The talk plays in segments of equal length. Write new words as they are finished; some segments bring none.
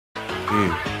They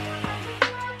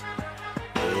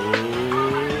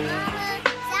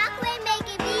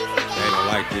don't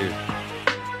like this.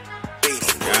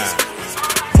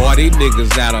 Boy, these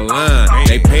niggas out of line.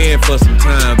 They paying for some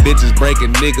time. Bitches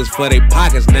breaking niggas for they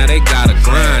pockets. Now they gotta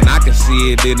grind. I can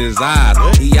see it in his eyes.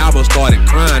 He almost started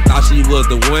crying. Thought she was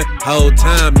the one. Whole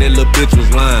time that little bitch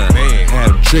was lying.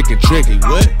 Had him trickin',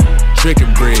 what?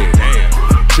 Trickin' bread.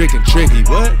 Trickin',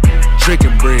 what?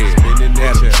 Trickin' bread.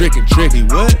 Had him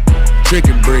trickin', what?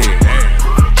 Trickin' bread.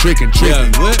 Trickin',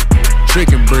 what?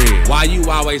 Trickin' bread. Why you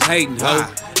always hating, ho?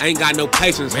 Ain't got no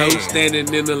patience, ho.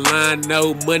 Standing in the line,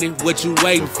 no money, what you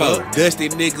waiting for? Dusty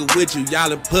nigga with you,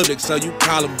 y'all in public, so you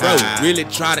call him bro. Really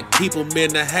try to keep him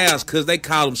in the house, cause they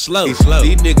call him slow. These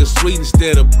niggas sweet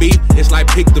instead of beef, it's like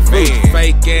pick the fruit.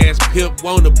 Fake ass pimp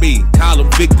wanna be, call him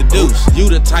Victor Deuce. You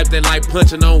the type that like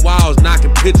punching on walls,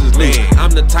 knocking pictures loose. I'm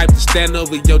the type to stand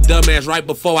over your dumb ass right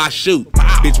before I shoot.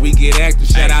 Bitch, we get active,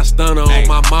 shout out stunner on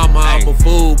my mama, I'm a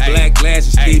fool. Black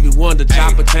glasses, Stevie Wonder,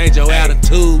 chopper, change your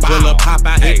attitude. Pull up, pop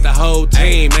out, hit the whole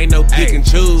team, ain't no pick and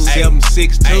choose.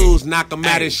 7-6-2s, knock them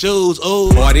out his shoes,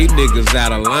 ooh. Boy, these niggas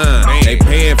out of line. They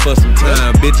paying for some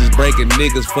time. Bitches breaking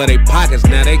niggas for they pockets,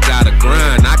 now they gotta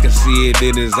grind. I can see it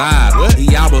in his eyes.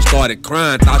 He almost started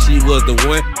crying, thought she was the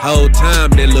one. Whole time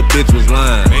that little bitch was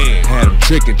lying. Had him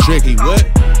trickin', what?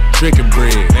 Trickin'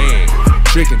 bread.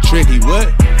 Trickin', what?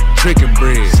 Trickin'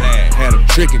 bread. Had him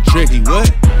trickin',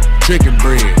 what? Trickin'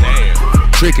 bread.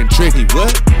 Trickin',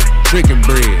 what? Trickin'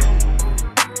 bread.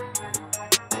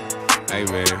 Hey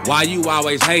man, why you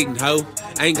always hating, ho?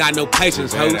 Ain't got no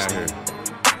patience, ho.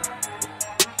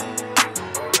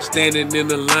 Standing in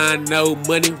the line, no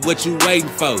money, what you waiting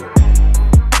for?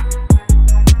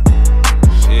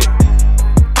 Shit.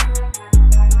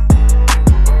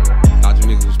 Thought you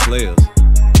niggas was players.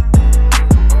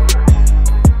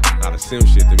 Not a sim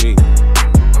shit to me.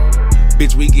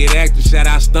 Bitch, we get active, shout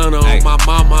out stunner on my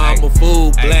mama, I'm a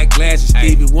fool. Black glasses,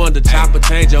 Stevie Wonder, chopper,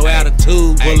 change your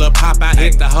attitude. Pull up, pop out,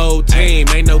 hit the whole team,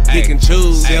 ain't no pick and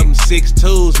choose.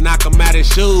 7-6-2s, knock them out his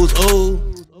shoes, ooh.